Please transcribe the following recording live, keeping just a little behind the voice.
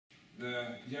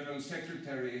the General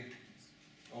Secretary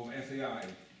of FAI,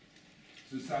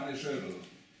 Suzanne SCHÖDEL.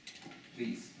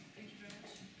 Please. Thank you very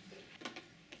much.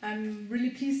 I'm really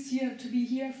pleased to be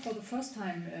here for the first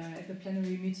time at the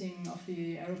plenary meeting of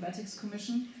the Aerobatics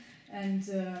Commission. And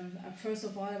first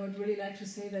of all, I would really like to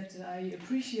say that I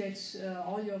appreciate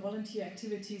all your volunteer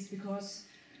activities, because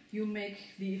you make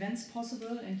the events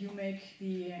possible and you make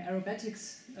the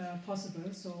aerobatics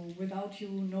possible. So without you,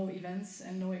 no events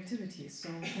and no activities. So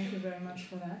thank you very much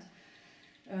for that.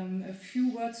 A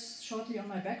few words shortly on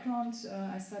my background.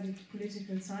 I studied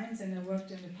political science and I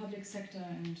worked in the public sector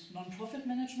and non-profit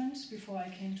management before I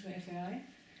came to FAI.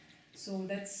 So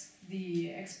that's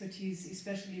the expertise,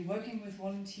 especially working with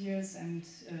volunteers and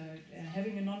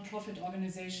having a non-profit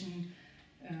organization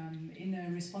in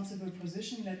a responsible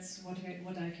position. That's what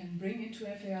I can bring into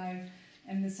FAI.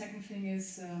 And the second thing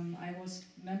is I was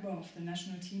member of the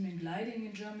national team in gliding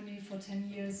in Germany for 10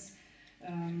 years.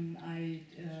 I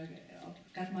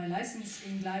got my license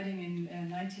in gliding in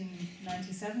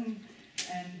 1997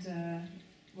 and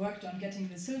worked on getting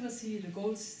the silver C, the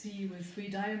gold C with 3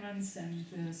 diamonds and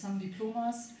some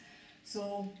diplomas.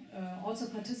 So also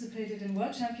participated in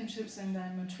world championships, and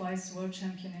I'm a twice world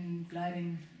champion in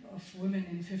gliding of women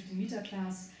in 50-meter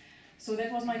class. So that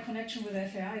was my connection with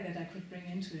FAI that I could bring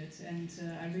into it, and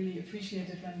I really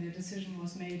appreciated when the decision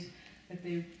was made that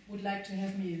they would like to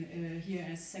have me here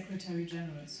as Secretary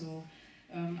General. So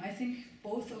I think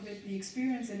both of it, the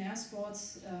experience in air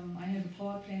sports, I have a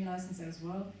power plane license as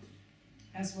well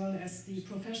as the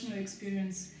professional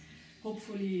experience,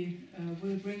 hopefully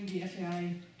will bring the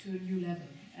FAI to a new level.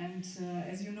 And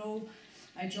as you know,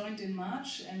 I joined in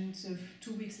March, and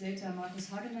 2 weeks later Markus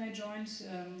HAGGENEY joined.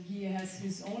 He has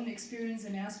his own experience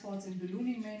in air sports, in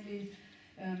ballooning mainly.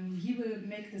 He will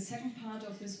make the second part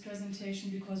of this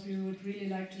presentation, because we would really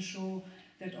like to show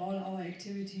that all our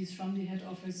activities from the head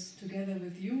office, together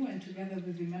with you and together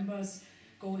with the members,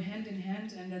 go hand in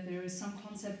hand, and that there is some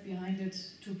concept behind it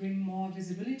to bring more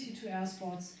visibility to air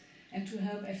sports and to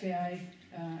help FAI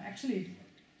actually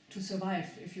to survive,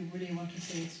 if you really want to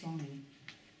say it strongly.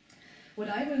 What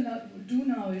I will do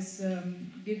now is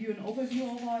give you an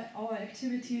overview of our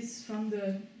activities from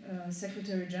the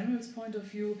Secretary General's point of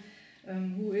view,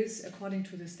 who is, according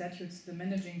to the statutes, the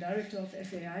Managing Director of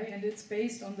FAI, and it's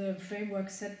based on the framework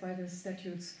set by the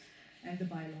statutes and the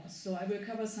bylaws. So I will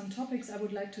cover some topics. I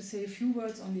would like to say a few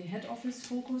words on the head office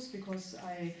focus, because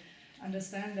I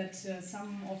understand that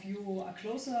some of you are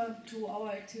closer to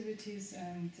our activities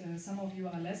and some of you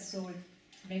are less, so it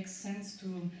makes sense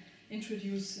to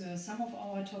introduce some of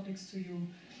our topics to you.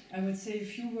 I will say a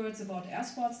few words about air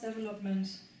sports development,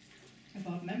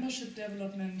 about membership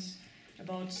development,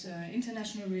 about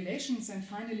international relations, and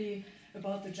finally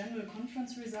about the general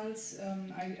conference results.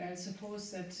 I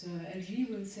suppose that LG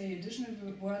will say additional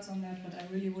words on that, but I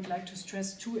really would like to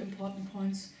stress 2 important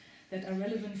points that are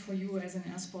relevant for you as an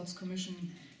Air Sports Commission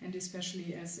and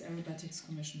especially as Aerobatics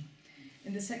Commission.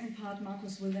 In the second part,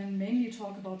 Markus will then mainly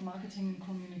talk about marketing and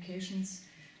communications.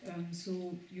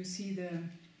 So you see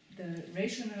the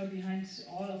rationale behind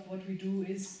all of what we do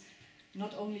is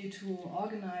not only to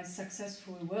organize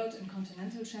successful world and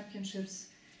continental championships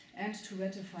and to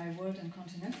ratify world and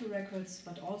continental records,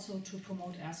 but also to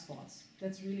promote air sports.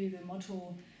 That's really the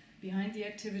motto behind the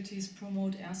activities: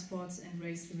 promote air sports and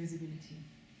raise the visibility.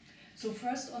 So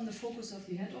first, on the focus of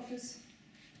the head office.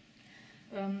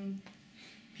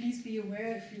 Please be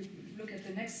aware, if you look at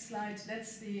the next slide,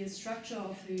 that's the structure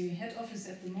of the head office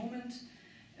at the moment.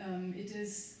 It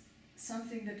is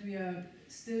something that we are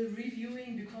still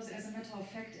reviewing, because as a matter of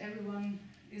fact everyone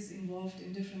is involved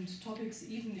in different topics,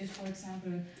 even if, for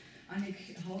example, Annik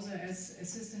Hauser, as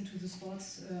assistant to the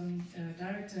sports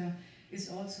director, is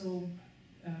also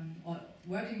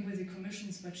working with the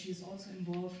commissions, but she is also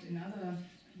involved in other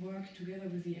work together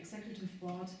with the executive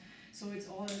board. So it's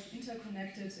all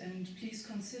interconnected, and please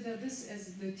consider this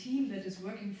as the team that is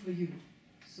working for you.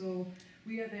 So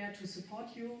we are there to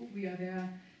support you, we are there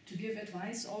to give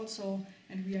advice also,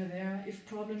 and we are there, if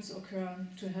problems occur,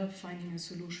 to help finding a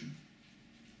solution.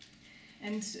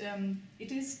 And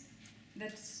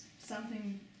that's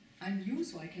something I'm new,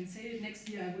 so I can say it. Next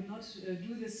year I would not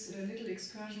do this little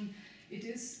excursion. It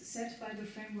is set by the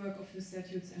framework of the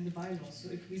statutes and the bylaws. So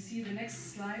if we see the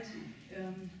next slide,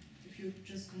 if you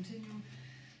just continue,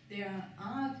 there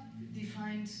are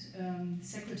defined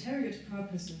secretariat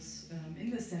purposes in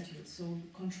the statutes. So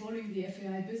controlling the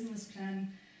FAI business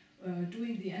plan,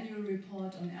 doing the annual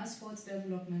report on air sports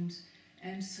development,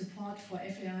 and support for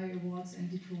FAI awards and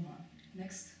diploma.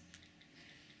 Next.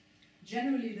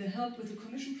 Generally, the help with the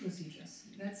commission procedures.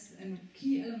 That's a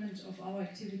key element of our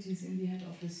activities in the head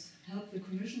office. Help the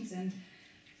commissions, and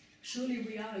Surely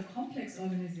we are a complex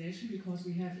organization because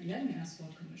we have 11 air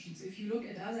sport commissions. If you look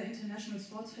at other international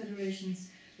sports federations,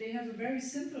 they have a very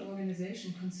simple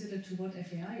organization considered to what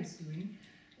FAI is doing,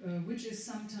 which is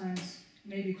sometimes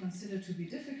maybe considered to be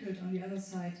difficult. On the other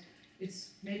side,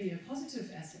 it's maybe a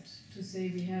positive asset to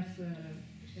say we have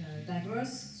a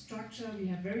diverse structure, we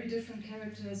have very different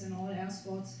characters in all air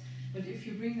sports, but if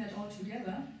you bring that all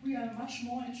together, we are a much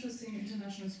more interesting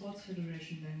international sports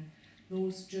federation than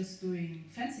those just doing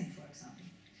fencing, for example.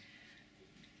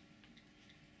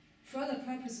 Further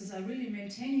purposes are really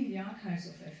maintaining the archives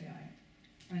of FAI.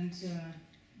 And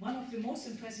one of the most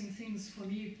impressive things for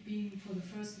me being for the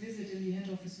first visit in the head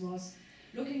office was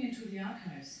looking into the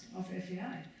archives of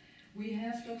FAI. We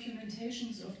have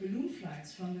documentations of balloon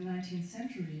flights from the 19th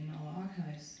century in our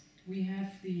archives. We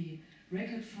have the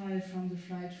record file from the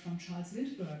flight from Charles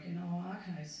Lindbergh in our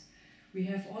archives. We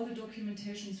have all the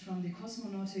documentations from the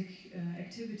cosmonautic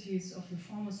activities of the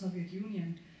former Soviet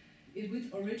Union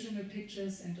with original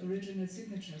pictures and original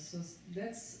signatures. So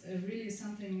that's really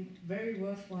something very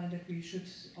worthwhile that we should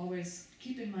always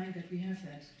keep in mind that we have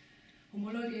that.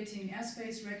 Homologating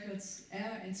airspace records,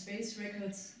 air and space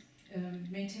records,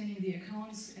 maintaining the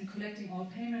accounts and collecting all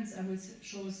payments. I will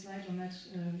show a slide on that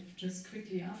just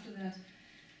quickly after that.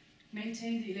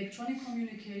 Maintain the electronic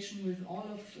communication with all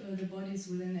of the bodies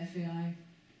within FAI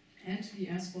and the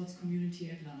air sports community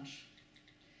at large.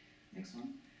 Next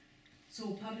one.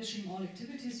 So publishing all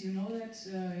activities, you know that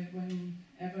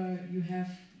whenever you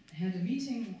have had a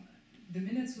meeting, the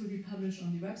minutes will be published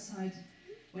on the website.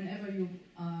 Whenever you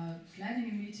are planning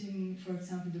a meeting, for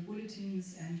example, the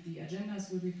bulletins and the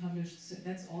agendas will be published. So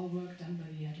that's all work done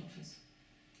by the head office.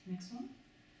 Next one.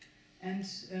 And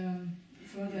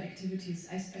further activities.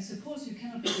 I suppose you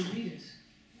cannot really read it.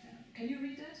 Can you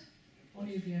read that?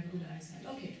 Only if you have good eyesight.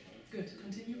 Okay, good.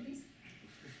 Continue, please.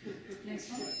 Next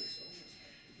one.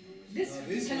 This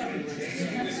you cannot read.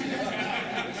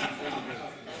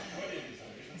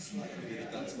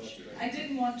 I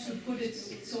didn't want to put it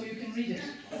so you can read it.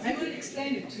 I will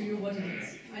explain it to you what it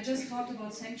is. I just talked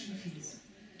about sanction fees.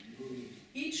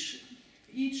 Each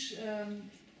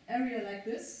area like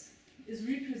this is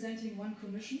representing one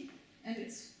commission, and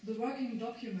it's the working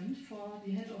document for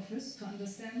the head office to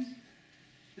understand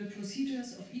the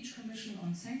procedures of each commission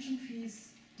on sanction fees,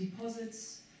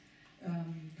 deposits,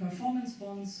 performance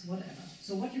bonds, whatever.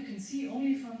 So what you can see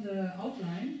only from the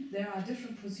outline, there are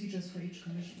different procedures for each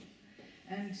commission.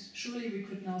 And surely we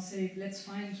could now say, let's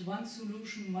find one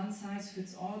solution, one size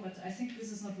fits all, but I think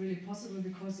this is not really possible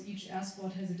because each air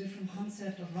sport has a different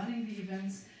concept of running the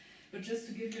events. But just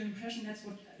to give you an impression, that's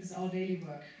what is our daily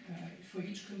work for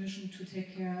each commission to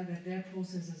take care that their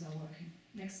processes are working.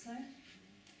 Next slide.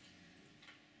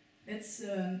 That's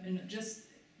just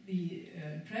the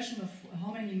impression of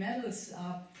how many medals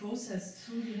are processed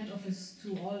through the head office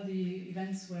to all the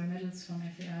events where medals from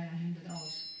FAI are handed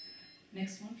out.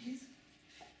 Next one, please.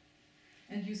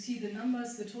 And you see the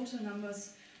numbers, the total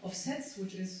numbers of sets,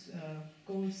 which is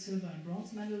gold, silver, and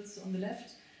bronze medals on the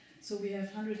left. So we have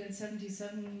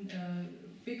 177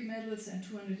 big medals and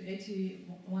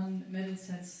 281 medal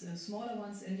sets, smaller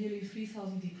ones, and nearly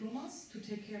 3,000 diplomas to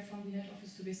take care from the head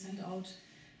office to be sent out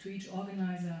to each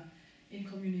organizer in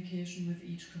communication with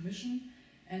each commission.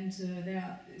 And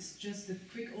there is just a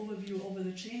quick overview over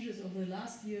the changes over the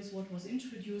last years, what was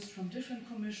introduced from different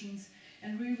commissions,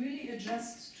 and we really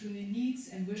adjust to the needs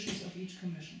and wishes of each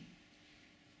commission.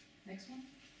 Next one.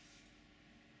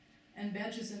 And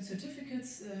badges and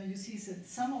certificates, you see that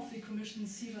some of the commissions,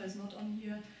 CIVA is not on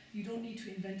here. You don't need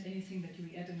to invent anything that you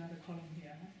add another column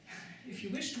here. If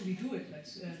you wish to, we do it, but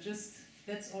just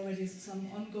that's already some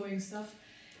ongoing stuff.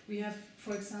 We have,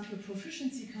 for example,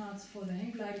 proficiency cards for the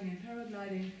hang gliding and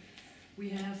paragliding. We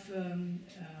have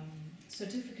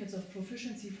certificates of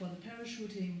proficiency for the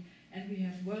parachuting, and we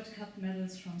have World Cup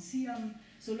medals from SIAM.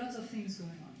 So lots of things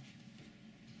going on.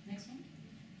 Next one.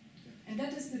 And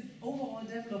that is the overall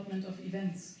development of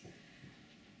events.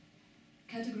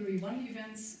 Category 1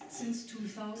 events since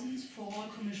 2000 for all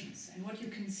commissions. And what you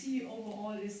can see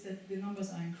overall is that the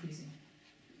numbers are increasing.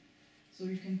 So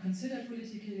you can consider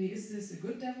politically, is this a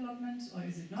good development or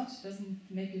is it not? Doesn't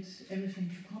make it everything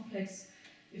too complex.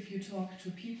 If you talk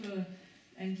to people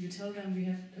and you tell them we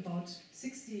have about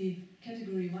 60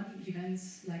 category 1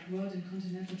 events like world and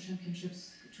continental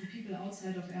championships to people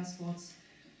outside of air sports,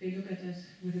 they look at it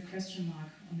with a question mark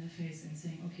on their face and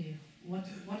saying, okay, what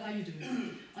are you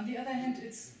doing? On the other hand,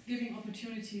 it's giving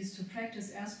opportunities to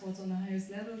practice air sports on the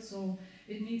highest level, so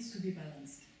it needs to be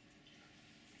balanced.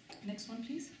 Next one,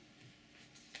 please.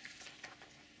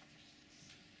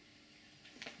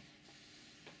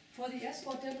 For the air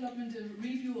sport development, a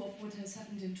review of what has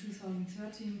happened in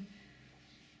 2013.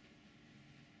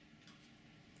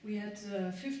 We had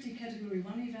 50 Category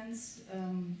 1 events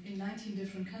in 19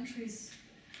 different countries.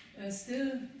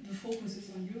 Still, the focus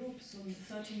is on Europe, so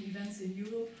 13 events in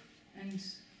Europe and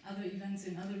other events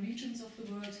in other regions of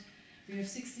the world. We have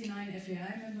 69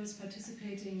 FAI members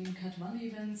participating in Cat 1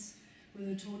 events with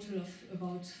a total of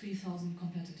about 3,000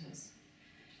 competitors.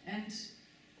 And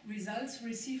results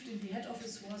received in the head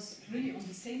office was really on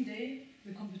the same day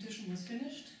the competition was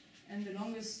finished, and the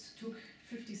longest took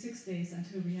 56 days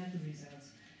until we had the results.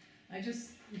 I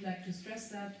just would like to stress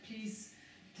that. Please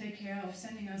take care of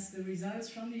sending us the results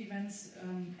from the events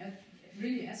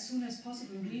really as soon as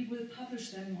possible. We will publish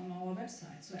them on our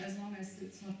website. So as long as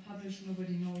it's not published,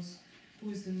 nobody knows who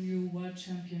is the new world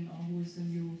champion or who is the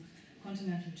new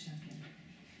continental champion.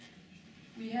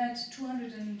 We had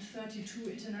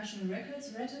 232 international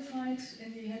records ratified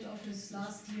in the head office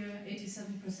last year,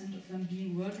 87% of them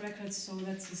being world records, so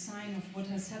that's a sign of what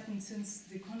has happened since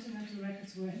the continental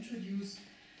records were introduced.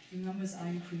 The numbers are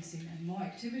increasing and more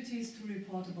activities to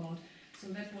report about, so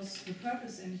that was the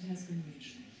purpose and it has been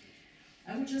reached.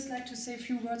 I would just like to say a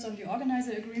few words on the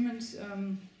organizer agreement.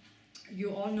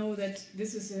 You all know that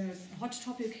this is a hot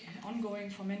topic ongoing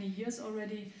for many years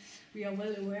already. We are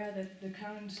well aware that the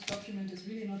current document is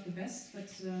really not the best, but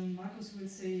Markus will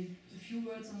say a few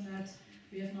words on that.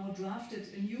 We have now drafted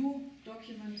a new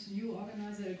document, new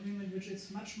organizer agreement, which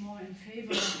is much more in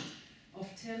favor of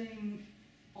telling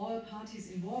all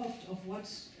parties involved of what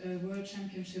a World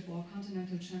Championship or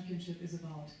Continental Championship is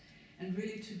about. And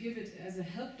really to give it as a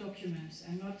help document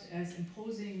and not as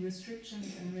imposing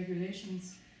restrictions and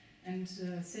regulations, and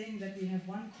saying that we have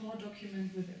one core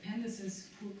document with appendices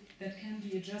that can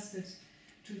be adjusted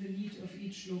to the need of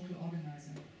each local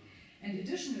organizer. And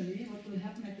additionally, what will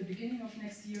happen at the beginning of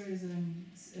next year is an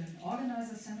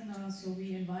organizer seminar, so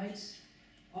we invite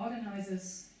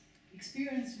organizers,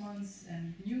 experienced ones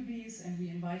and newbies, and we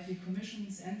invite the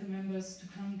commissions and the members to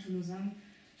come to Lausanne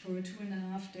for a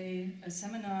 2.5-day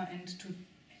seminar and to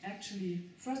actually,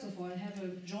 first of all, have a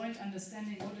joint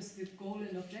understanding what is the goal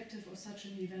and objective of such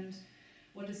an event,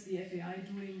 what is the FAI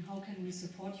doing, how can we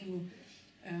support you,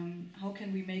 how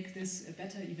can we make this a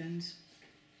better event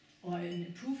or an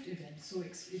improved event. So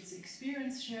it's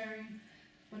experience sharing,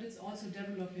 but it's also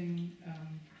developing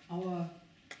our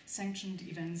sanctioned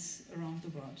events around the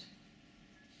world.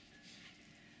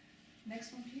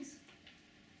 Next one, please.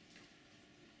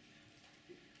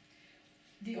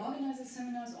 The organizer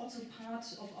seminar is also part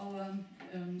of our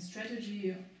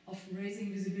strategy of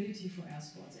raising visibility for air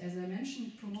sports. As I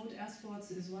mentioned, promote air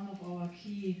sports is one of our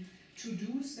key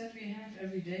to-dos that we have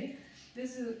every day.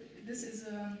 This is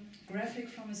a graphic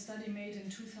from a study made in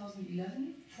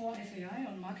 2011 for FAI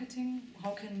on marketing.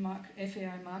 How can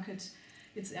FAI market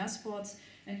its air sports?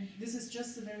 And this is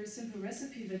just a very simple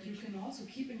recipe that you can also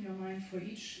keep in your mind for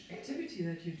each activity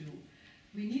that you do.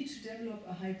 We need to develop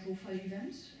a high-profile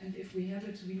event, and if we have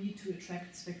it, we need to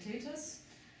attract spectators,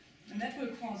 and that will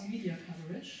cause media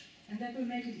coverage, and that will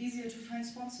make it easier to find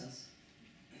sponsors.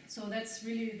 So that's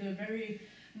really the very,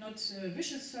 not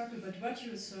vicious circle, but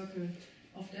virtuous circle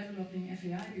of developing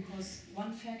FAI, because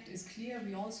one fact is clear,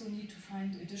 we also need to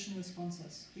find additional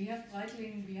sponsors. We have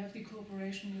Breitling, we have the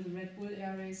cooperation with the Red Bull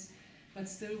Air Race, but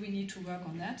still we need to work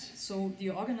on that. So the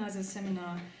organizer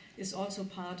seminar is also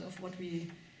part of what we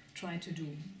try to do.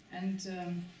 And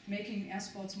making air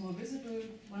sports more visible,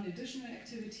 one additional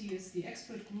activity is the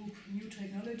expert group, new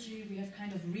technology. We have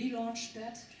kind of relaunched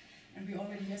that, and we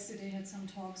already yesterday had some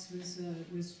talks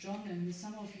with John and with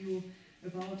some of you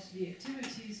about the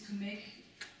activities to make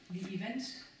the event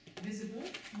visible,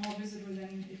 more visible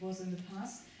than it was in the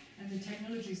past, and the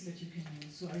technologies that you can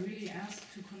use. So I really ask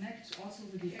to connect also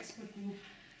with the expert group,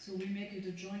 so we make it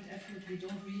a joint effort, we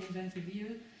don't reinvent the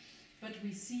wheel, but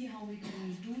we see how we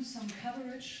can do some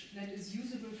coverage that is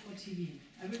usable for TV.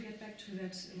 I will get back to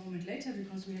that a moment later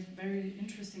because we have very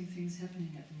interesting things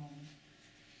happening at the moment.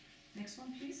 Next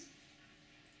one, please.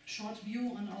 Short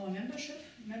view on our membership.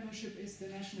 Membership is the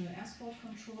national air sport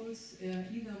controls,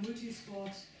 either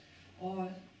multi-sport or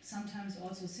sometimes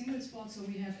also single sport. So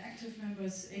we have active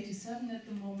members 87 at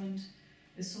the moment,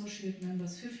 associate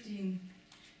members 15,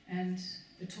 and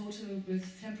a total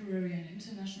with temporary and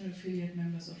international affiliate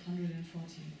members of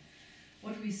 114.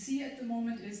 What we see at the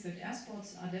moment is that air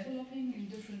sports are developing in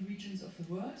different regions of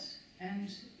the world,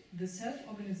 and the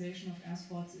self-organization of air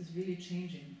sports is really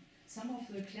changing. Some of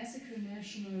the classical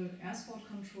national air sport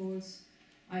controls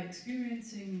are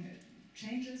experiencing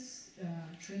changes,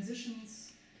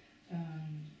 transitions,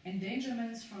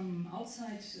 endangerments from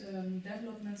outside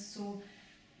developments. So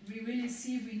we really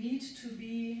see we need to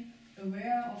be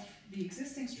aware of the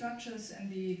existing structures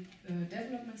and the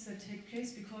developments that take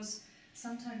place, because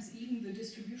sometimes even the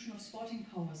distribution of sporting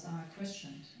powers are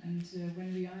questioned. And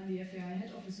when we are in the FAI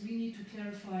head office, we need to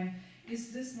clarify,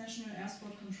 is this national air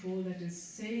sport control that is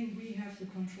saying we have the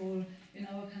control in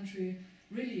our country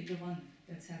really the one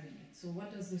that's having it? So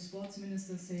what does the sports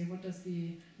minister say, what does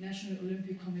the National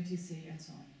Olympic Committee say, and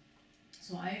so on.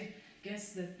 So I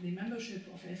guess that the membership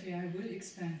of FAI will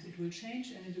expand, it will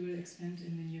change, and it will expand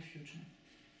in the near future.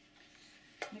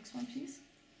 Next one, please.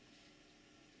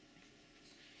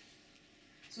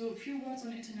 So a few words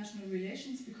on international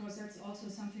relations, because that's also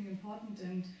something important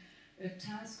and a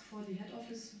task for the head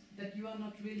office that you are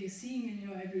not really seeing in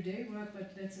your everyday work,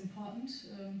 but that's important.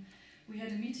 We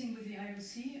had a meeting with the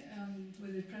IOC,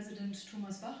 with the President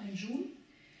Thomas Bach in June,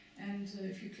 and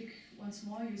if you click once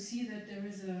more, you see that there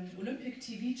is an Olympic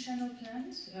TV channel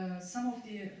planned. Some of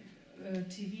the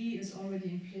TV is already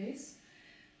in place.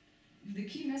 The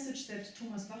key message that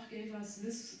Thomas Bach gave us,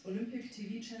 this Olympic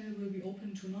TV channel will be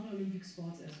open to non-Olympic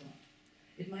sports as well.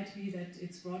 It might be that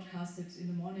it's broadcasted in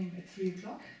the morning at 3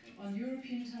 o'clock on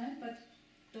European time, but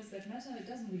does that matter? It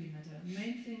doesn't really matter. The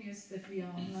main thing is that we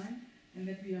are online and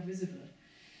that we are visible.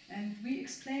 And we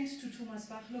explained to Thomas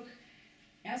Bach, look,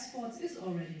 air sports is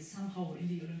already somehow in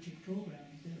the Olympic program.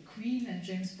 The Queen and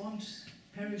James Bond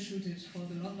parachuted for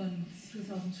the London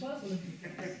 2012 Olympic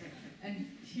Games. And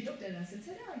he looked at us and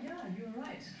said, yeah, you're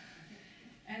right.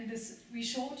 And this, we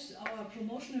showed our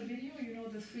promotional video, you know,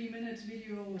 the 3-minute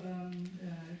video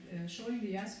showing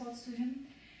the air sports to him.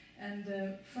 And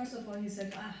first of all, he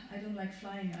said, I don't like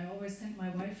flying. I always send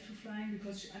my wife to flying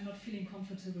because I'm not feeling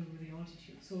comfortable with the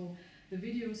altitude. So the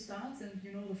video starts, and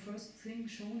you know, the first thing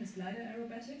shown is glider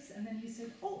aerobatics. And then he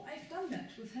said, oh, I've done that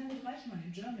with Helmut Reichmann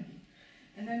in Germany.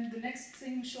 And then the next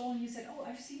thing shown, he said, oh,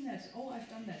 I've seen that. Oh, I've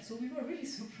done that. So we were really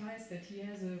surprised that he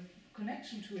has a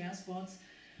connection to air sports,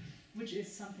 which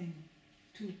is something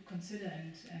to consider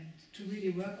and to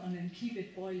really work on and keep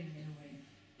it boiling in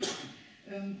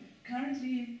a way.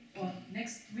 Currently, or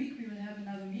next week, we will have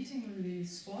another meeting with the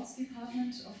sports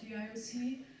department of the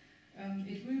IOC.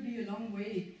 It will be a long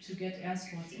way to get air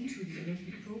sports into the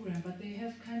Olympic program, but they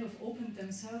have kind of opened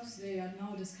themselves. They are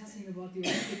now discussing about the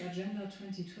Olympic Agenda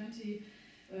 2020,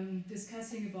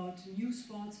 discussing about new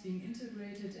sports being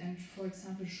integrated and, for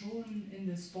example, shown in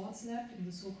the sports lab, in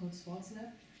the so-called sports lab.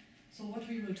 So what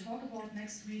we will talk about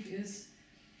next week is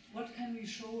what can we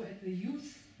show at the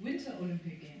Youth Winter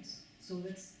Olympic Games. So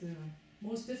that's the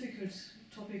most difficult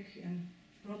topic and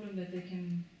problem that they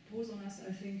can pose on us,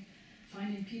 I think,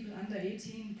 finding people under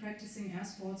 18 practicing air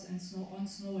sports and on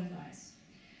snow and ice.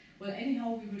 Well,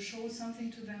 anyhow, we will show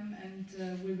something to them,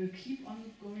 and we will keep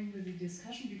on going with the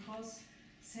discussion, because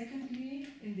secondly,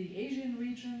 in the Asian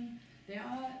region, there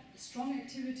are strong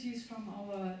activities from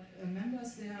our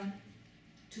members there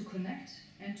to connect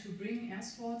and to bring air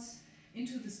sports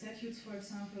into the statutes, for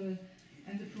example,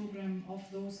 and the program of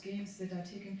those games that are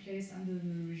taking place under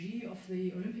the regie of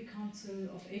the Olympic Council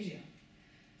of Asia.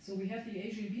 So we have the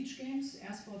Asian Beach Games,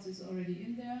 air sports is already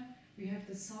in there. We have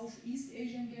the Southeast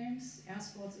Asian Games, air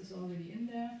sports is already in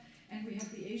there. And we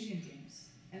have the Asian Games.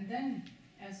 And then,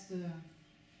 as the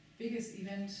biggest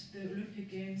event, the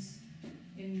Olympic Games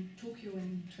in Tokyo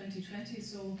in 2020.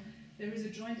 So there is a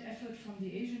joint effort from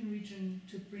the Asian region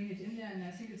to bring it in there, and I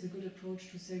think it's a good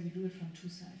approach to say we do it from two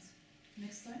sides.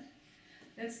 Next slide.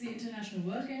 That's the International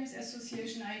World Games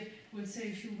Association. I will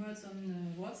say a few words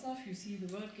on Wroclaw. You see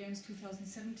the World Games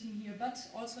 2017 here, but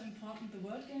also important, the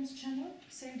World Games channel.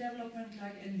 Same development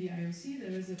like in the IOC.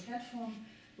 There is a platform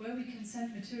where we can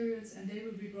send materials and they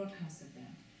will be broadcasted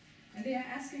there. And they are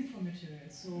asking for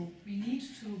materials, so we need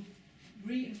to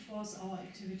reinforce our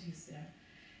activities there.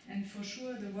 And for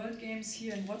sure, the World Games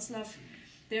here in Wroclaw,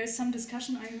 there is some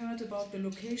discussion I heard about the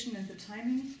location and the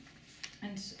timing.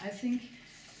 And I think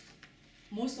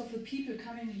most of the people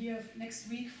coming here next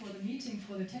week for the meeting,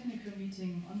 for the technical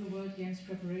meeting on the World Games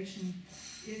preparation,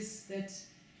 is that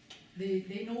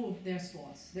they know their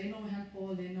sports. They know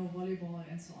handball, they know volleyball,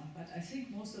 and so on. But I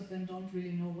think most of them don't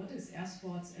really know what is air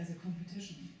sports as a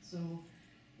competition. So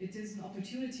it is an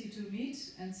opportunity to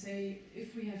meet and say,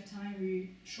 if we have time, we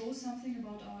show something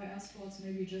about our air sports,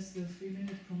 maybe just the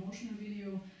 3-minute promotional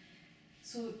video.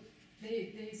 So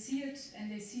they see it, and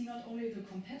they see not only the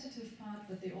competitive part,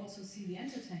 but they also see the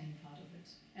entertaining part of it.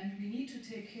 And we need to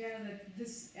take care that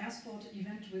this air sport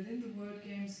event within the World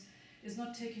Games is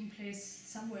not taking place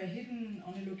somewhere hidden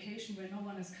on a location where no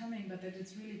one is coming, but that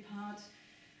it's really part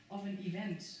of an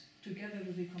event together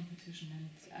with the competition.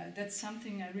 And that's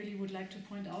something I really would like to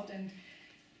point out. And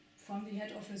from the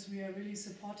head office, we are really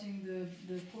supporting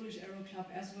the Polish Aero Club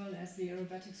as well as the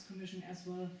Aerobatics Commission as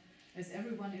well, as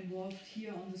everyone involved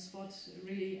here on the spot,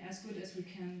 really as good as we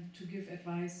can to give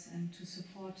advice and to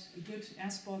support a good air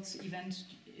sports event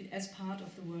as part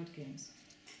of the World Games.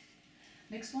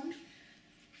 Next one.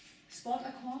 Sport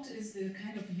Accord is the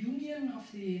kind of union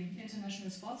of the international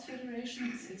sports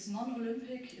federations. It's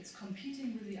non-Olympic, it's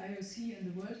competing with the IOC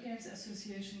and the World Games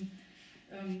Association.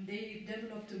 They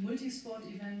developed a multi-sport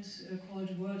event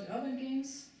called World Urban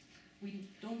Games. We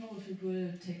don't know if it will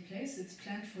take place. It's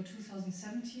planned for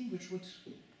 2017, which would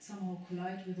somehow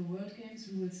collide with the World Games,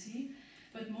 we will see.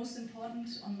 But most important,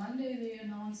 on Monday they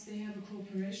announced they have a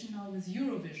cooperation now with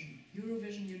Eurovision.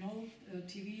 Eurovision, you know,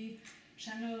 TV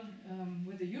channel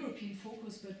with a European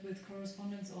focus but with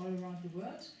correspondents all around the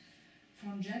world.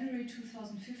 From January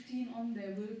 2015 on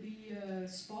there will be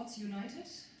Sports United.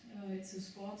 It's a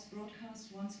sports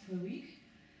broadcast once per week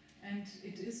and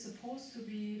it is supposed to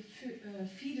be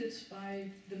feeded by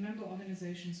the member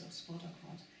organizations of Sport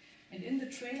Accord. And in the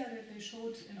trailer that they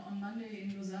showed on Monday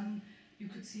in Lausanne, you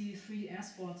could see 3 air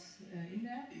sports in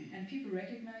there and people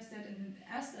recognized that and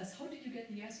asked us, how did you get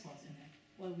the air sports in there?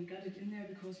 Well, we got it in there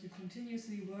because we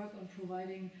continuously work on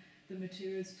providing the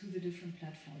materials to the different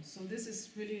platforms. So this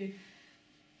is really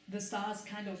the stars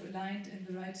kind of aligned in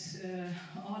the right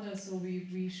order, so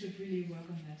we should really work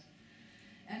on that.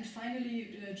 And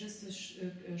finally, just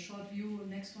a short view,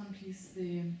 next one please.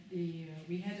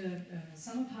 We had a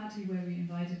summer party where we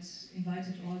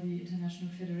invited all the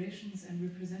international federations and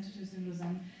representatives in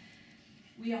Lausanne.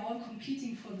 We are all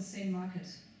competing for the same market.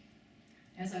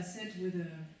 As I said, with a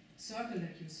circle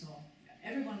that you saw,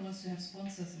 everyone wants to have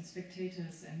sponsors and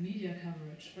spectators and media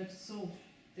coverage, but so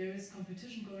there is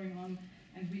competition going on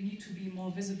and we need to be more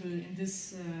visible in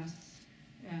this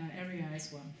area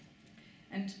as well.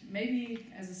 And maybe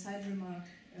as a side remark,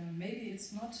 maybe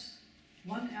it's not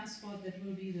one air sport that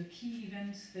will be the key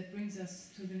event that brings us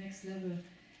to the next level.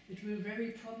 It will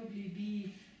very probably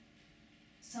be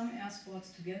some air sports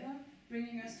together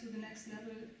bringing us to the next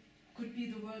level. Could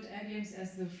be the World Air Games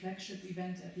as the flagship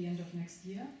event at the end of next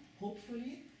year,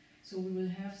 hopefully. So we will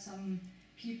have some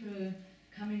people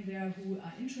coming there who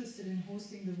are interested in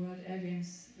hosting the World Air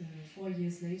Games 4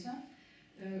 years later.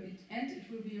 And it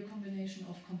will be a combination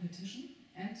of competition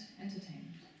and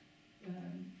entertainment.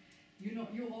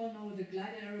 You all know the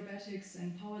glide aerobatics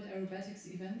and powered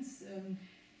aerobatics events.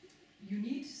 You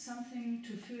need something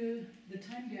to fill the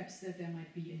time gaps that there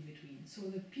might be in between. So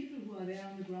the people who are there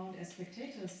on the ground as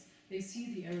spectators, they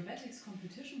see the aerobatics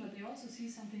competition, but they also see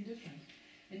something different.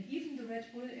 And even the Red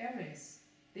Bull Air Race,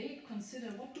 they consider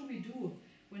what do we do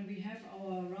when we have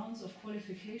our rounds of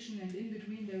qualification and in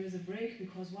between there is a break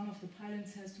because one of the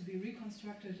pilots has to be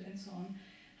reconstructed and so on.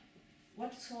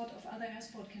 What sort of other air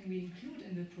sport can we include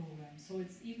in the program so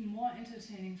it's even more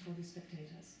entertaining for the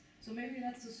spectators? So maybe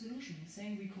that's the solution,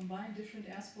 saying we combine different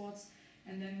air sports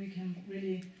and then we can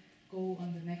really go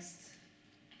on the next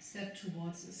step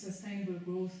towards a sustainable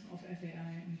growth of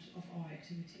FAI and of our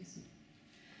activities.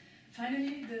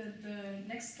 Finally, the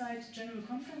next slide, General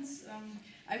Conference.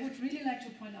 I would really like to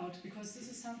point out, because this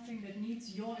is something that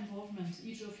needs your involvement,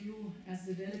 each of you as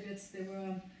the delegates. There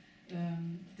were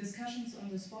discussions on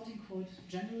the Sporting Code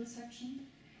General section.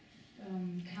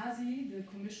 CASI, the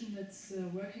commission that's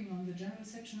working on the general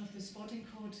section of the Sporting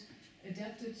Code,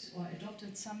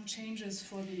 adopted some changes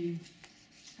for the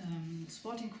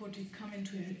Sporting Code to come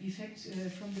into effect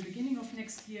from the beginning of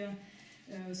next year.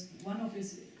 One of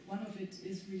it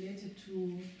is related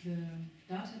to the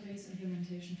database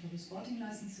implementation for the sporting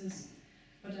licenses.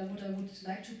 But what I would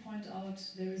like to point out,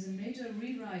 there is a major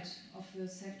rewrite of the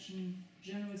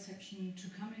general section to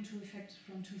come into effect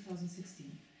from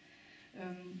 2016.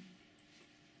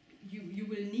 You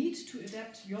will need to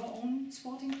adapt your own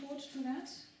sporting code to that.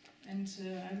 And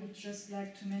I would just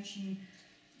like to mention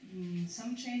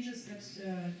some changes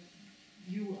that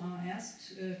you are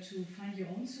asked to find your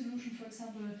own solution. For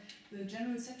example, the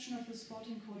general section of the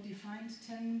Sporting Code defined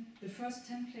the first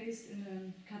 10 placed in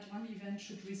a Cat 1 event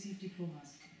should receive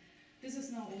diplomas. This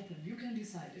is now open. You can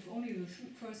decide if only the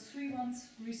first 3 ones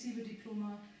receive a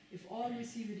diploma, if all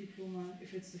receive a diploma,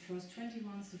 if it's the first 20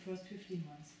 ones, the first 15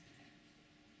 ones.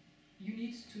 You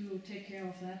need to take care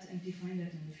of that and define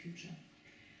that in the future.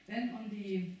 Then on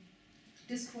the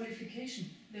disqualification,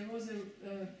 there was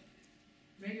a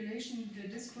regulation. The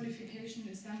disqualification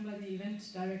is done by the event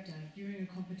director during a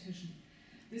competition.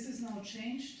 This is now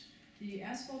changed. The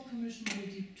Air Sport Commission will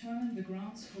determine the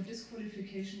grounds for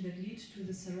disqualification that lead to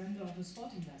the surrender of a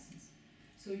sporting license.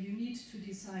 So you need to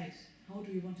decide, how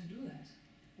do you want to do that?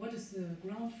 What is the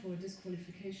ground for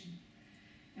disqualification?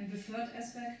 And the third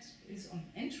aspect is on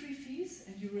entry fees.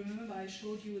 And you remember I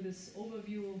showed you this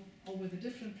overview over the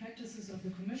different practices of the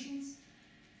commissions.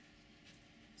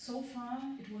 So far,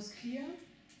 it was clear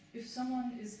if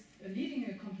someone is leading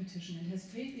a competition and has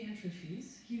paid the entry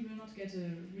fees, he will not get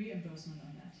a reimbursement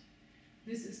on that.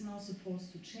 This is now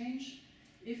supposed to change.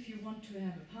 If you want to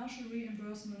have a partial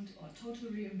reimbursement or total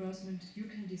reimbursement, you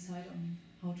can decide on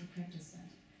how to practice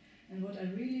that. And what I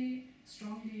really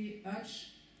strongly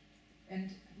urge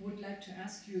and would like to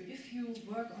ask you, if you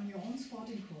work on your own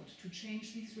sporting code to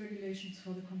change these regulations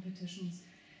for the competitions,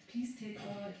 please take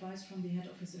our advice from the head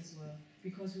office as well,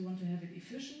 because we want to have it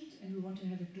efficient and we want to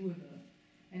have it doable.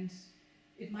 And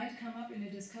it might come up in a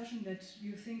discussion that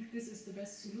you think this is the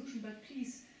best solution, but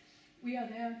please, we are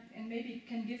there and maybe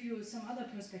can give you some other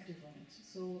perspective on it.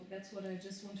 So that's what I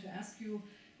just want to ask you.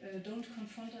 Don't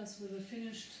confront us with a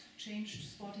finished, changed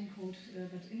sporting code,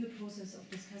 but in the process of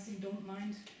discussing, don't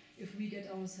mind if we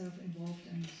get ourselves involved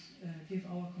and give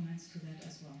our comments to that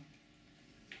as well.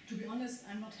 To be honest,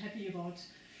 I'm not happy about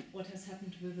what has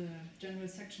happened with the general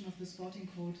section of the sporting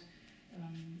code.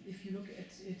 If you look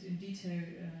at it in detail,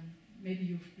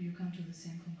 maybe you come to the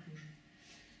same conclusion.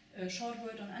 A short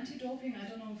word on anti-doping. I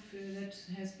don't know if that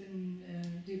has been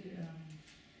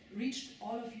reached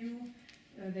all of you.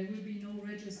 There will be no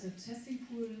registered testing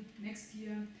pool next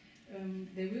year.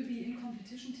 There will be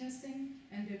in-competition testing,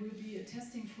 and there will be a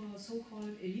testing for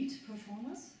so-called elite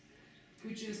performers,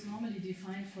 which is normally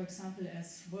defined, for example,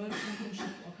 as World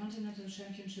Championship or Continental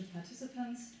Championship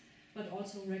participants, but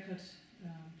also record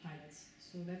pilots.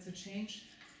 So that's a change.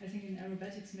 I think in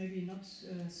aerobatics maybe not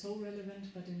so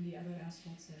relevant, but in the other air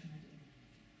sports definitely.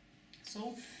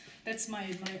 So that's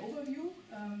my overview.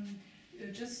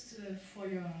 Just for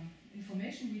your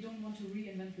information, we don't want to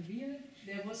reinvent the wheel.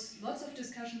 There was lots of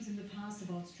discussions in the past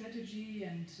about strategy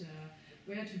and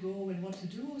where to go and what to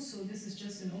do, so this is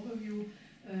just an overview.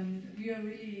 We are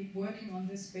really working on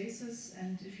this basis,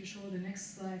 and if you show the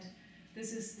next slide,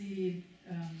 this is the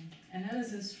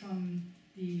analysis from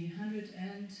the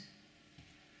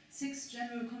 106th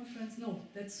General Conference. No,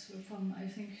 that's from, I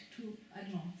think,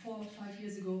 4 or 5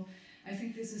 years ago. I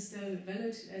think this is still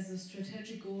valid as a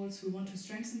strategic goals. We want to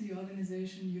strengthen the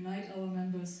organization, unite our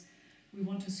members. We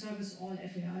want to service all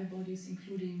FAI bodies,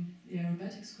 including the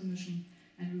Aerobatics Commission,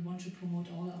 and we want to promote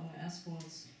all our air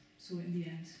sports. So in the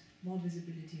end, more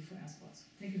visibility for air sports.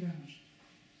 Thank you very much.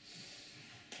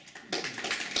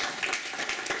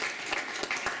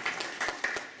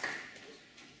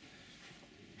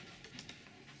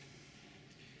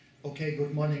 Okay,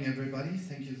 good morning everybody.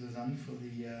 Thank you, Suzanne, for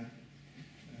the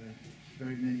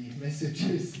very many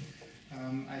messages.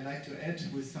 I'd like to add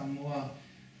with some more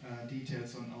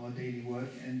details on our daily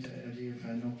work, and if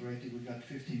I know correctly, we got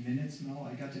 15 minutes now.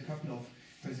 I got a couple of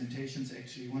presentations,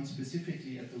 actually, one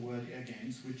specifically at the World Air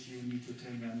Games, which you need to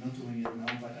tell me I'm not doing it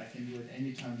now, but I can do it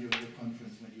anytime during the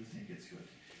conference when you think it's good.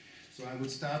 So I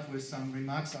would start with some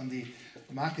remarks on the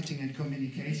marketing and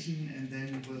communication, and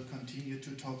then we'll continue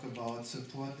to talk about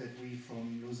support that we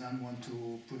from Lausanne want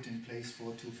to put in place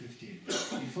for 215.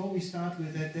 Before we start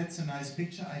with that, that's a nice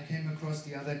picture I came across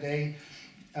the other day.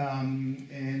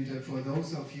 And for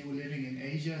those of you living in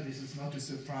Asia, this is not a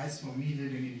surprise. For me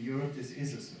living in Europe, this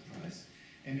is a surprise.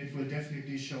 And it will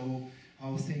definitely show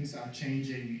how things are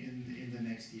changing in the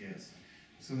next years.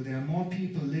 So there are more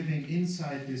people living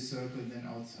inside this circle than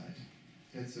outside.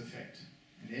 That's a fact.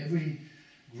 And every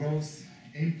growth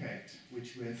impact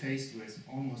which we're faced with,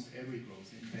 almost every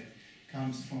growth impact,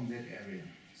 comes from that area.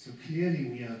 So clearly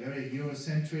we are a very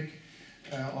Eurocentric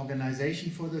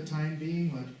organization for the time being,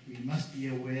 but we must be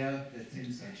aware that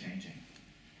things are changing.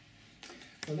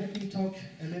 So let me talk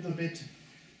a little bit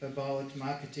about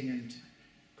marketing and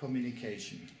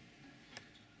communication.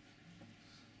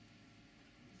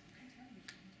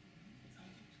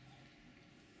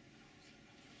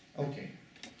 Okay,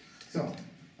 so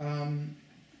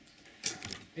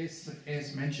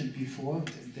as mentioned before,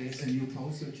 there's a new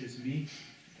post, which is me,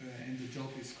 and the job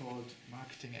is called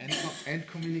Marketing and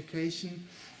Communication,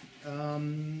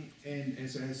 and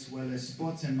as well as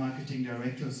Sports and Marketing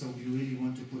Director, so we really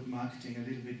want to put marketing a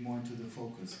little bit more into the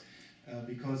focus.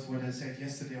 Because what I said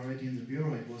yesterday already in the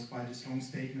Bureau, it was quite a strong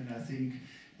statement. I think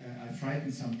I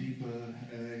frightened some people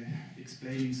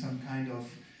explaining some kind of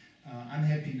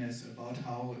unhappiness about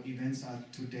how events are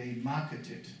today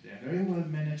marketed. They're very well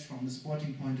managed from the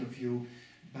sporting point of view,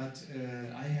 but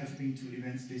I have been to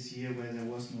events this year where there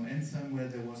was no anthem, where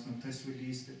there was no press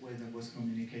release, where there was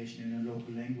communication in a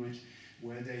local language,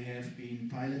 where there have been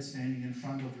pilots standing in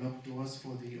front of locked doors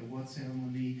for the award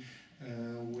ceremony,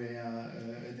 where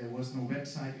there was no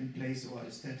website in place or a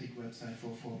static website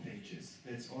for 4 pages.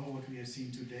 That's all what we have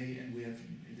seen today, and we have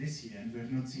this year, and we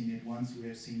have not seen it once. We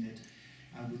have seen it,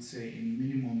 I would say, in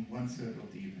minimum 1/3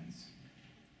 of the events.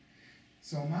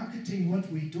 So marketing, what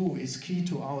we do, is key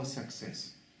to our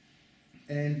success.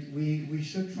 And we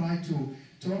should try to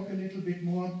talk a little bit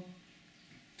more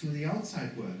to the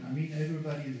outside world. I mean,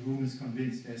 everybody in the room is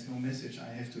convinced there's no message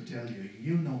I have to tell you.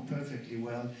 You know perfectly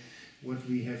well what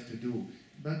we have to do.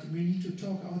 But we need to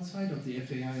talk outside of the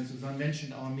FAI. And Suzanne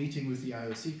mentioned our meeting with the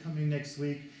IOC coming next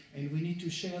week. And we need to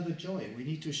share the joy. We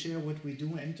need to share what we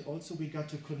do. And also we got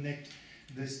to connect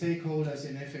the stakeholders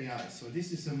in FAI. So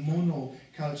this is a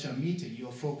monoculture meeting.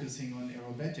 You're focusing on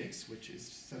aerobatics, which is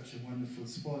such a wonderful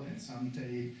sport. And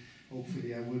someday,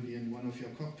 hopefully, I will be in one of your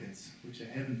cockpits, which I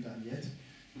haven't done yet.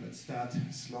 Let's start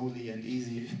slowly and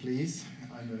easy, please.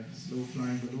 I'm a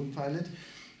slow-flying balloon pilot.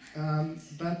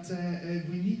 But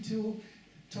we need to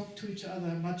talk to each other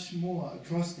much more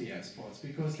across the air sports,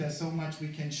 because there's so much we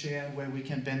can share where we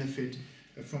can benefit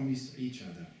from each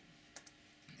other.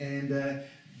 And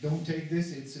don't take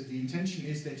this, the intention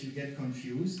is that you get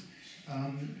confused,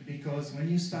 because when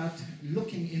you start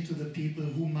looking into the people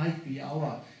who might be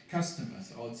our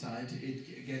customers outside,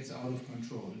 it gets out of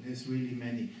control. There's really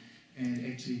many, and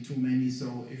actually too many.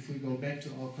 So if we go back to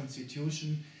our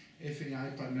constitution,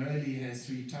 FAI primarily has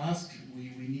 3 tasks.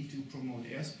 We need to promote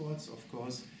air sports, of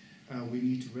course. We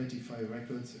need to ratify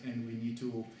records, and we need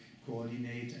to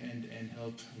coordinate and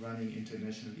help running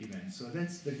international events. So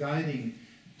that's the guiding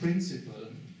principle.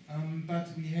 But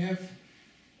we have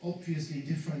obviously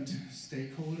different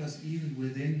stakeholders even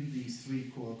within these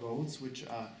 3 core goals, which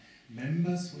are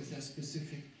members with their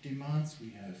specific demands.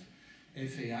 We have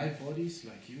FAI bodies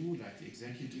like you, like the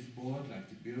executive board, like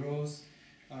the bureaus.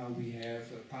 We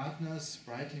have partners,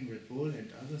 Breitling, Red Bull,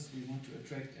 and others we want to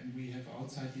attract, and we have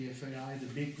outside the FAI the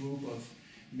big group of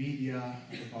media,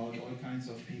 about all kinds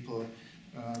of people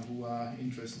who are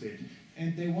interested.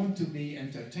 And they want to be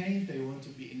entertained, they want to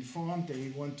be informed,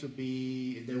 they want to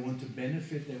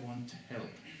benefit, they want help.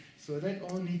 So that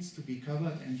all needs to be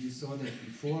covered, and you saw that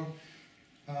before.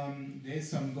 There's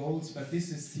some goals, but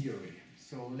this is theory.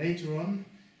 So later on,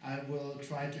 I will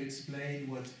try to explain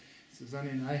what Suzanne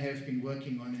and I have been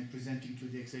working on and presenting to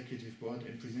the executive board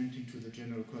and presenting to the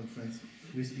general conference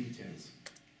with details.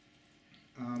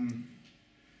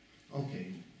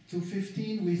 Okay,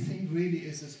 2015 we think really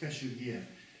is a special year.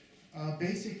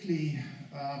 Basically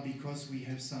because we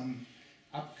have some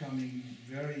upcoming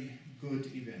very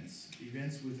good events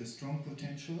with a strong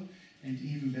potential, and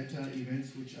even better,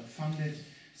 events which are funded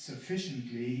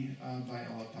sufficiently by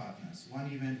our partners.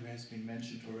 One event has been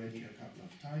mentioned already a couple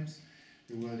of times,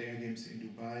 the World Air Games in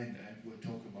Dubai, and we'll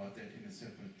talk about that in a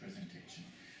separate presentation.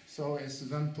 So as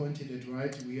Suzanne pointed it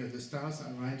right, the stars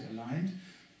are right aligned.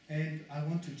 And I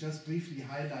want to just briefly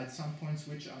highlight some points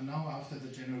which are now, after the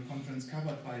General Conference,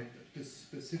 covered by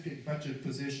specific budget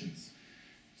positions.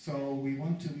 So we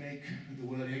want to make the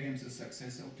World Air Games a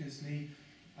success, obviously.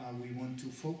 We want to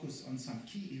focus on some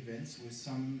key events with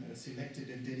some selected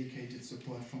and dedicated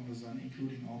support from Lausanne,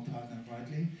 including our partner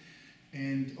Breitling.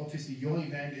 And obviously your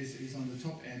event is on the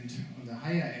top end, on the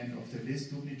higher end of the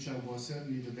list. Dubnica was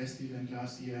certainly the best event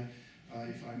last year,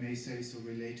 if I may say so,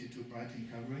 related to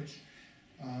Breitling coverage.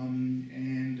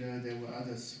 There were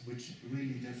others which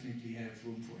really definitely have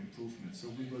room for improvement. So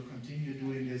we will continue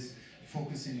doing this,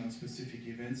 focusing on specific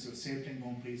events. So Sailplane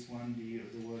Grand Prix won the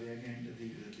World Air Game,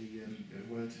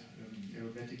 the World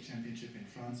Aerobatic Championship in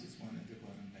France is one at the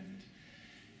Gordon Bennett.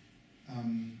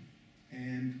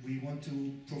 And we want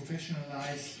to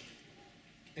professionalize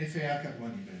FAI Cut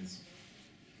 1 events.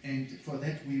 And for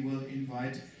that we will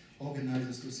invite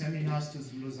organizers to seminars to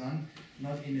Lausanne,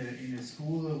 not in a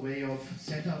school way of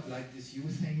setup like this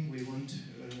youth thing. We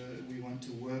want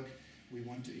to work, we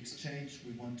want to exchange,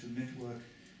 we want to network,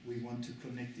 we want to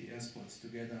connect the air sports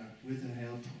together with the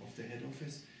help of the head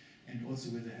office and also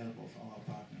with the help of our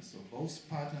partners. So both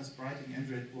partners, Breitling and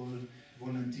Red Bull,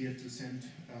 volunteered to send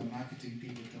marketing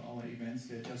people to our events.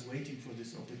 They're just waiting for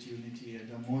this opportunity,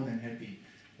 and are more than happy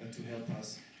to help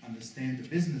us understand the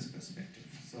business perspective.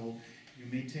 So you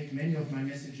may take many of my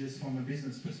messages from a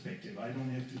business perspective. I don't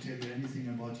have to tell you anything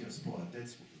about your sport.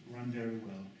 That's run very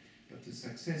well. But the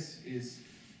success is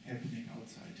happening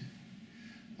outside.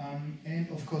 And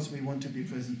of course we want to be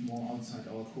present more outside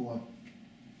our core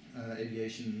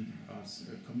aviation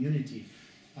community.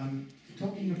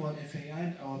 Talking about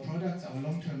FAI, our products, our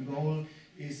long-term goal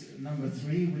is number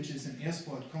 3, which is an Air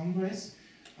Sport Congress.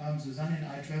 Suzanne and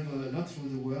I travel a lot through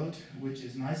the world, which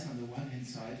is nice on the one hand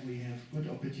side. We have good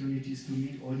opportunities to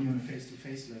meet all you on a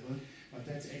face-to-face level, but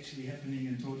that's actually happening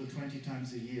in total 20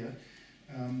 times a year,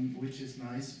 which is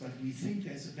nice. But we think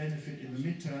there's a benefit in the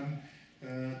midterm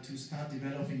to start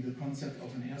developing the concept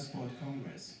of an Air Sport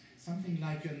Congress. Something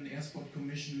like an Air Sport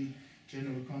Commission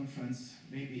General Conference,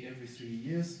 maybe every 3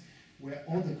 years, where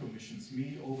all the commissions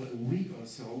meet over a week or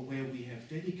so, where we have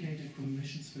dedicated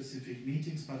commission-specific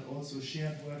meetings, but also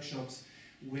shared workshops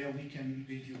where we can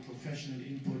give you professional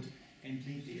input and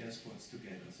lead the air sports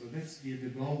together. So that's the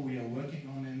goal we are working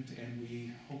on, and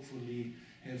we hopefully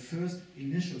have first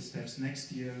initial steps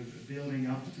next year, building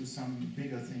up to some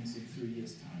bigger things in 3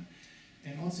 years' time.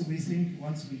 And also we think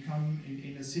once we come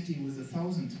in a city with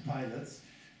 1,000 pilots,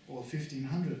 or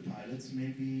 1,500 pilots,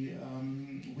 maybe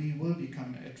we will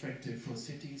become attractive for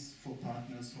cities, for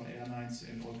partners, for airlines,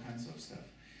 and all kinds of stuff.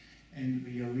 And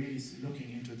we are really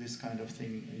looking into this kind of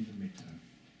thing in the midterm.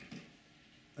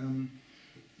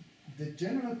 The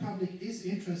general public is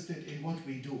interested in what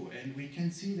we do, and we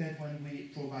can see that when we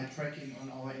provide tracking on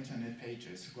our internet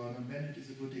pages. Gordon Bennett is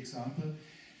a good example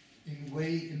in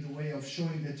the way of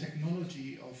showing the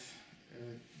technology of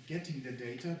getting the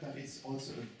data, but it's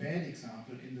also a bad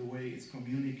example in the way it's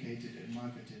communicated and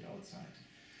marketed outside.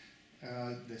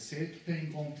 The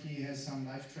Sailplane Grand Prix has some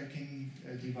live tracking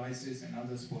devices and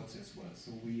other sports as well.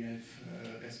 So we have,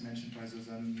 as mentioned by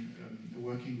Suzanne, a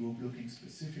working group looking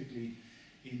specifically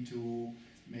into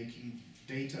making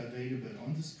data available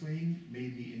on the screen,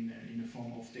 maybe in the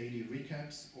form of daily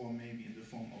recaps, or maybe in the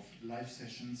form of live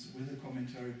sessions with a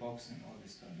commentary box and all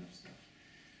this kind of stuff.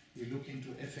 We look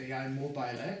into FAI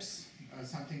mobile apps,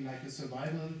 something like a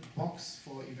survival box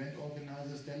for event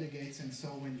organizers, delegates, and so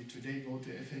when you today go to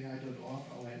fai.org,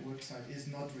 our website is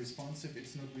not responsive,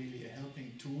 it's not really a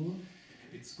helping tool.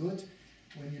 It's good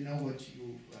when you know what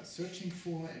you are searching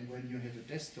for and when you have a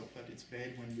desktop, but it's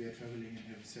bad when we are traveling and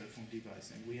have a cell phone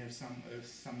device. And we have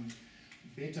some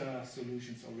beta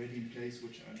solutions already in place,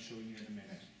 which I'm showing you in a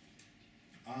minute.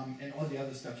 And all the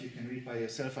other stuff you can read by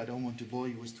yourself. I don't want to bore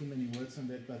you with too many words on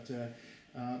that, but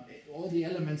all the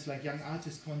elements like Young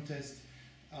Artist Contest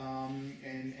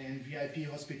and VIP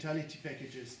hospitality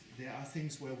packages, there are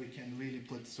things where we can really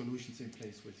put solutions in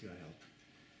place with your help.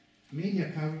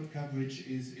 Media coverage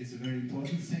is a very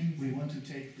important thing. We want to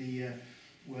take the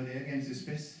World Air Games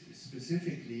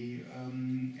specifically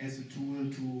as a tool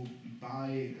to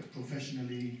buy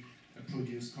professionally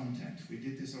produced content. We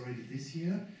did this already this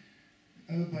year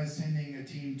by sending a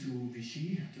team to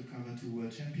Vichy to cover 2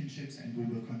 World Championships, and we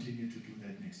will continue to do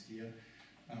that next year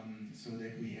so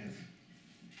that we have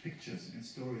pictures and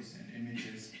stories and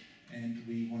images, and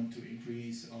we want to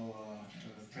increase our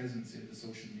presence in the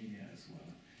social media as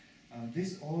well.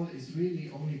 This all is really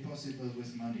only possible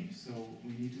with money, so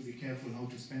we need to be careful how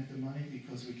to spend the money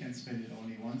because we can spend it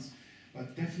only once.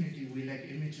 But definitely we lack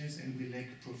images and we lack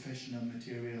professional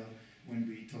material when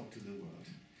we talk to the world.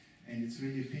 And it's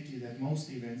really a pity that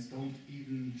most events don't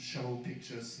even show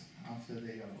pictures after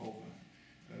they are over.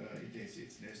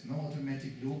 There's no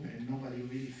automatic loop and nobody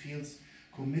really feels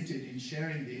committed in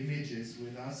sharing the images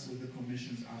with us, with the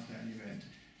commissions after an event.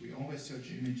 We always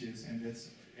search images, and that's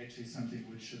actually something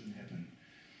which shouldn't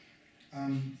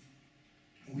happen.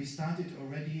 We started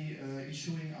already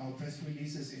issuing our press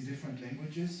releases in different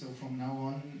languages, so from now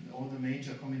on all the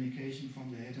major communication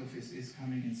from the head office is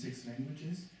coming in 6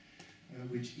 languages,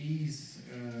 which ease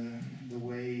the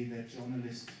way that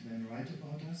journalists then write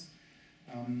about us.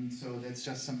 So that's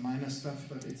just some minor stuff,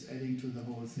 but it's adding to the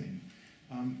whole thing.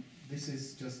 This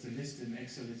is just a list in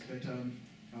Excel, it's better.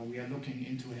 We are looking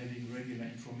into having regular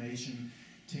information,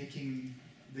 taking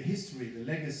the history, the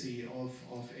legacy of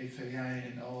FAI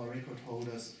and our record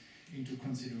holders into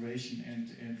consideration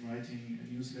and writing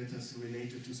newsletters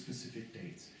related to specific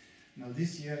dates. Now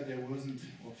this year there wasn't,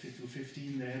 or to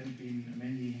 15, there hadn't been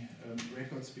many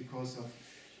records because of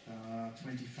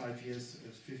 25 years,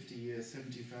 50 years,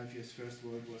 75 years, First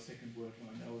World War, Second World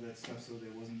War, and all that stuff, so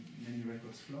there wasn't many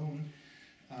records flown.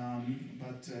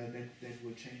 But that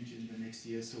will change in the next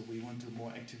year, so we want to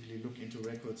more actively look into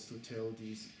records to tell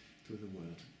these to the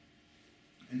world.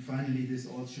 And finally, this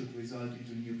all should result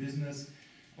into new business,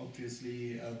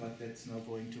 obviously, but that's not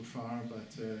going too far.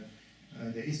 But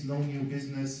there is no new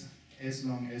business as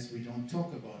long as we don't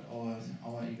talk about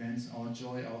our events, our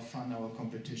joy, our fun, our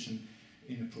competition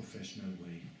in a professional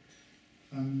way.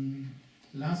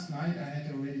 Last night I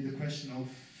had already the question of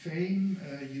fame.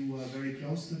 You were very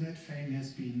close to that. Fame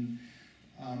has been,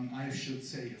 I should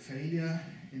say, a failure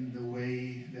in the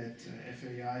way that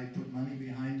FAI put money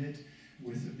behind it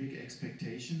with big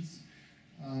expectations.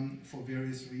 For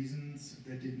various reasons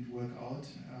that didn't work out.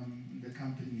 The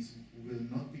companies will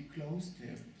not be closed.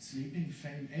 They're sleeping.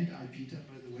 Fame and IPETA,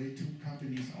 by the way, 2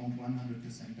 companies owned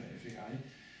 100% by FAI.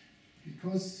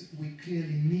 Because we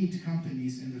clearly need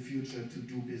companies in the future to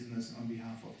do business on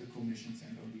behalf of the commissions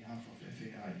and on behalf of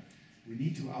FAI. We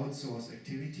need to outsource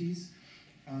activities,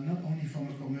 not only from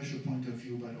a commercial point of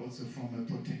view, but also from a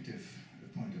protective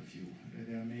point of view.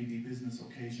 There may be business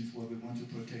occasions where we want to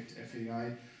protect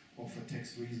FAI, or for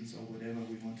tax reasons or whatever,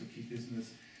 we want to keep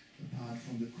business apart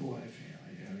from the core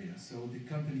FAI area. So the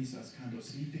companies are kind of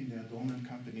sleeping, they're dormant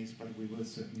companies, but we will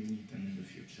certainly need them in the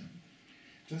future.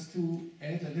 Just to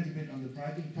add a little bit on the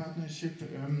private partnership,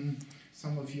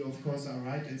 some of you of course are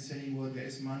right in saying, well, there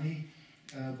is money,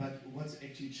 but what's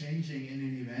actually changing in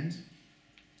an event?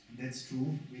 That's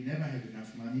true, we never have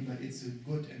enough money, but it's a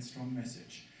good and strong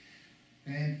message.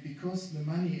 And because the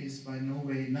money is by no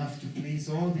way enough to please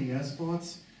all the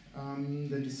airsports,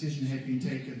 the decision had been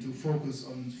taken to focus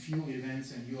on few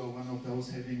events, and you are one of those,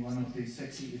 having one of these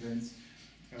sexy events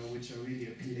which are really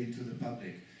appealing to the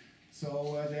public.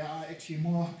 So there are actually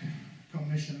more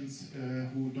commissions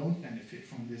who don't benefit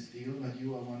from this deal, but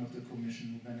you are one of the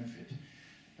commission who benefit.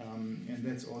 And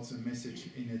that's also a message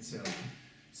in itself.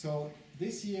 So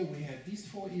this year we had these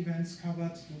 4 events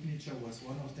covered. Dubnica was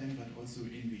one of them, but also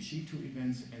in Vichy 2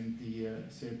 events, and the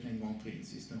Sailplane Grand Prix in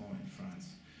Sisteron in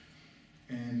France.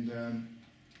 And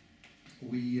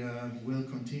we will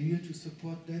continue to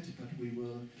support that, but we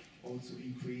will also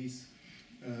increase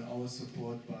our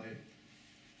support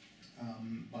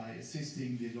by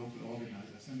assisting the local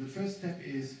organizers. And the first step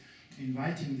is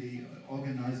inviting the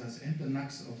organizers and the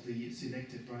NUCs of the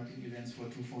selected writing events for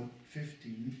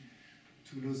 2015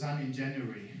 to Lausanne in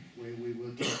January, where we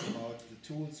will talk about the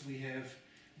tools we have,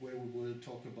 where we will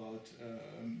talk about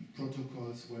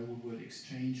protocols, where we will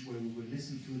exchange, where we will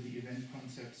listen to the event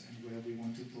concepts, and where we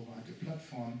want to provide a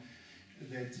platform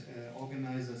that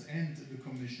organizers and the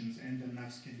commissions and the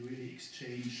NUCs can really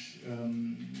exchange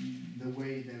the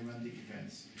way they run the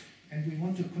events. And we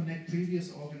want to connect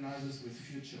previous organizers with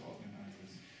future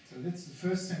organizers. So that's the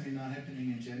first seminar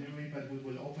happening in January, but we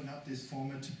will open up this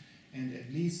format and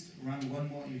at least run one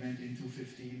more event in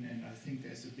 2015, and I think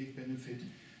there's a big benefit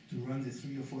to run this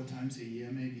 3 or 4 times a year,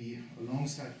 maybe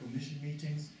alongside commission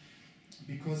meetings,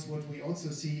 because what we also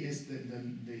see is that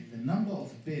the number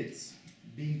of bids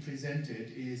being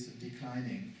presented is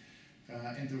declining.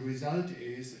 And the result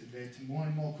is that more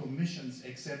and more commissions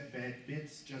accept bad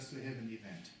bids just to have an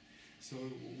event. So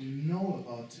we know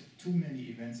about too many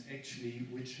events actually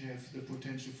which have the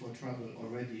potential for trouble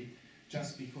already,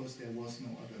 just because there was no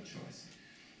other choice.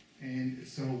 And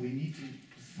so we need to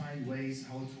find ways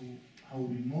how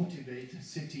we motivate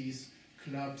cities,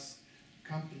 clubs,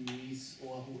 companies,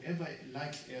 or whoever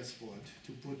likes air sport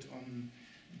to put on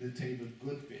the table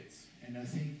good bids. And I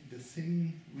think the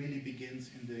thing really begins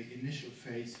in the initial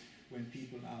phase when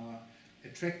people are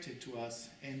attracted to us,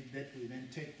 and that we then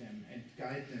take them and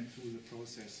guide them through the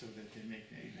process so that they make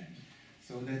the event.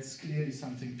 So that's clearly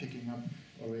something picking up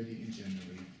already in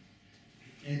January.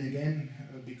 And again,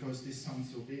 because this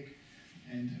sounds so big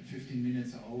and 15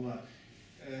 minutes are over,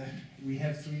 we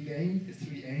have 3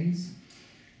 aims.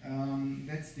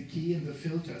 That's the key and the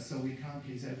filter, so we can't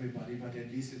please everybody, but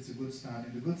at least it's a good start.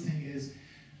 And the good thing is,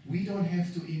 we don't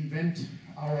have to invent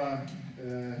our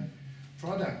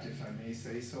product, if I may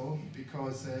say so,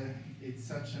 because it's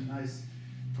such a nice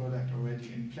product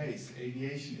already in place.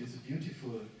 Aviation is a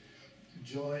beautiful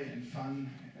joy and fun.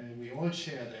 We all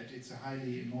share that. It's a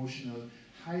highly emotional,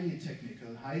 highly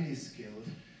technical, highly skilled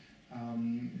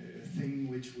thing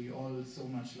which we all so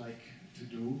much like to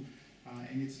do.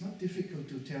 And it's not difficult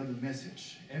to tell the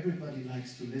message. Everybody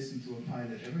likes to listen to a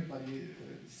pilot. Everybody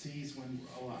sees when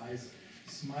our eyes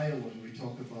smile when we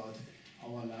talk about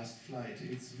our last flight.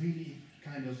 It's really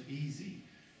kind of easy.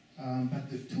 But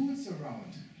the tools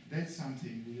around, that's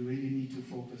something we really need to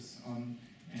focus on,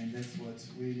 and that's what's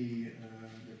really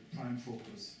the prime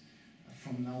focus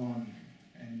from now on.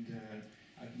 And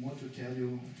I have more to tell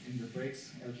you in the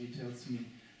breaks, LG tells me,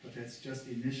 but that's just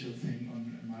the initial thing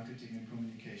on marketing and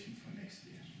communication for next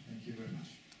year. Thank you very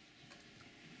much.